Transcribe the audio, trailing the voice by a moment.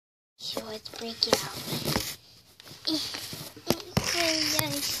So let's break it out. Yeah.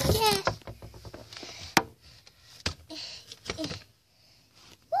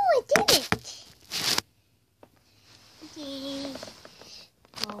 Oh, I did it. Okay.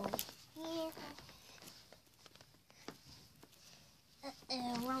 Go here.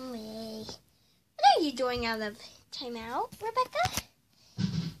 Uh-oh, wrong way. What are you doing out of timeout, Rebecca?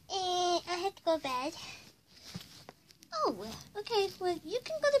 I have to go to bed. Oh, okay. Well, you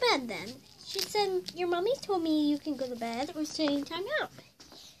can go to bed then. She said your mommy told me you can go to bed or stay in timeout.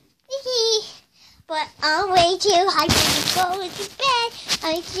 But I'm way too high to go to bed.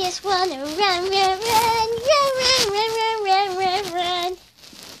 I just wanna run.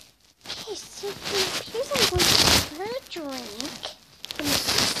 Okay, so it appears I'm going to give her a drink. And she's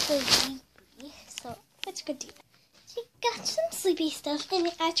so sleepy, so let's go do that. She got some sleepy stuff, and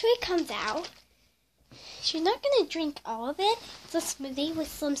it actually comes out. She's not going to drink all of it. It's a smoothie with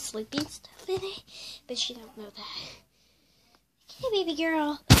some sleeping stuff in it, but she don't know that. Okay, baby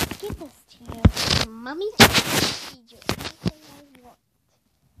girl, give this to you. Mommy can feed you anything I want.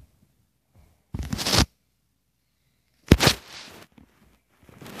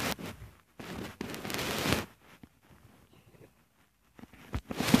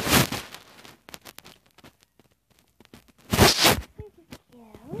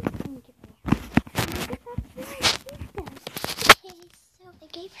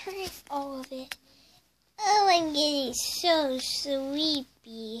 All of it. Oh, I'm getting so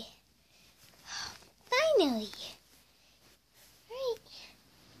sleepy. Finally. Alright.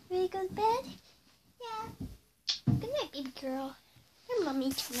 Ready to go to bed? Yeah. Good night, baby girl. Your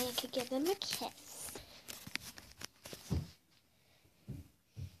mommy told me I could give them a kiss.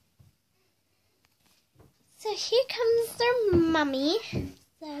 So here comes their mommy.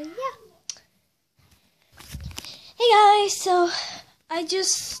 So, yeah. Hey guys, so I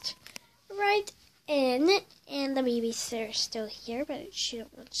just arrived in, and the babysitter's still here, but she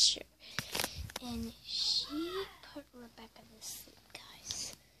don't want to share. And she put Rebecca to sleep,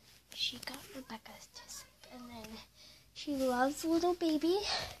 guys. She got Rebecca to sleep, and then she loves little baby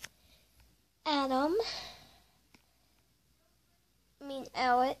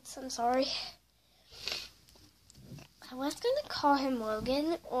Alex, I'm sorry. I was gonna call him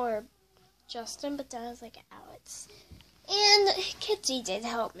Logan or Justin, but then I was like, Alex. And Kitsy did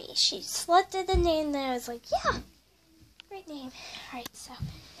help me. She selected the name, and I was like, yeah, great name. Alright, so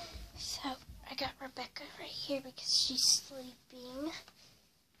I got Rebecca right here because she's sleeping.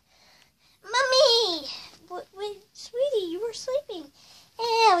 Mommy! Wait, sweetie, you were sleeping.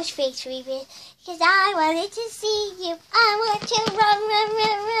 I was fake sleeping because I wanted to see you. I want to run.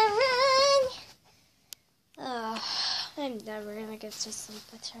 I'm never going to get to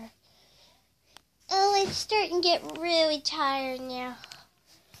sleep with her. Oh, it's starting to get really tired now.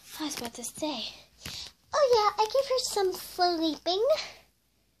 I was about to say. Oh, yeah, I gave her some sleeping.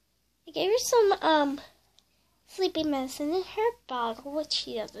 I gave her some, sleeping medicine in her bottle, which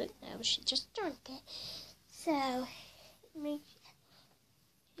she doesn't know. She just drank it. So,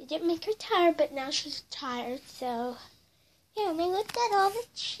 it didn't make her tired, but now she's tired. So, yeah, and I looked at all the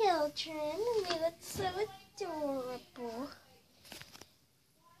children, and they look so adorable.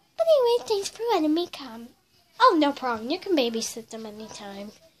 But anyway, thanks for letting me come. Oh, no problem. You can babysit them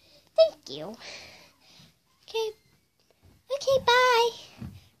anytime. Thank you. Okay, bye.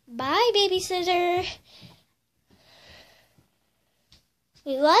 Bye, babysitter.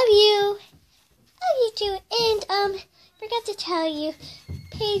 We love you. Love you too. And, forgot to tell you,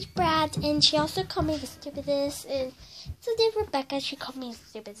 Paige Brad, and she also called me the stupidest, and so did Rebecca. She called me the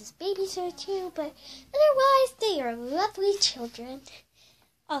stupidest babysitter too, but otherwise, they are lovely children.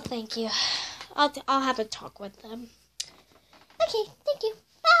 Oh, thank you. I'll have a talk with them. Okay, thank you.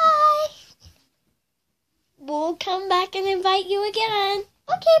 Bye. We'll come back and invite you again.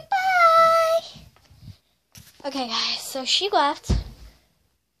 Okay, bye. Okay, guys, so she left.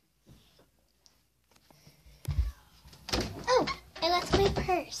 Oh, I left my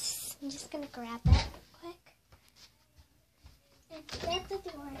purse. I'm just going to grab that real quick. And get the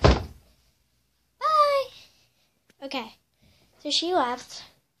door. Bye. Okay, so she left.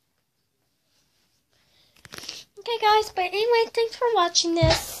 Okay, guys, but anyway, thanks for watching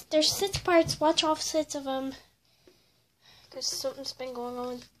this. There's 6 parts. Watch all 6 of them. Because something's been going on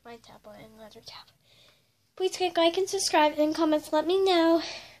with my tablet and another tablet. Please click like and subscribe, and in comments let me know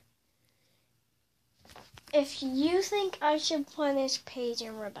if you think I should punish Paige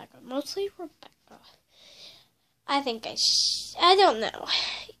and Rebecca. Mostly Rebecca. I think I don't know.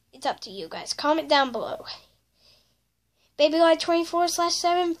 It's up to you guys. Comment down below.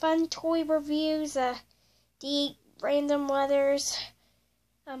 BabyLight24/7 fun toy reviews. The random letters.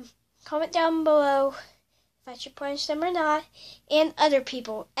 Comment down below if I should punish them or not. And other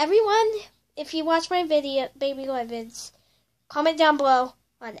people. Everyone, if you watch my video, Baby Levins, comment down below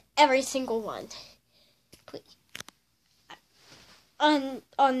on every single one. Please. On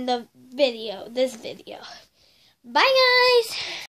the video, this video. Bye, guys!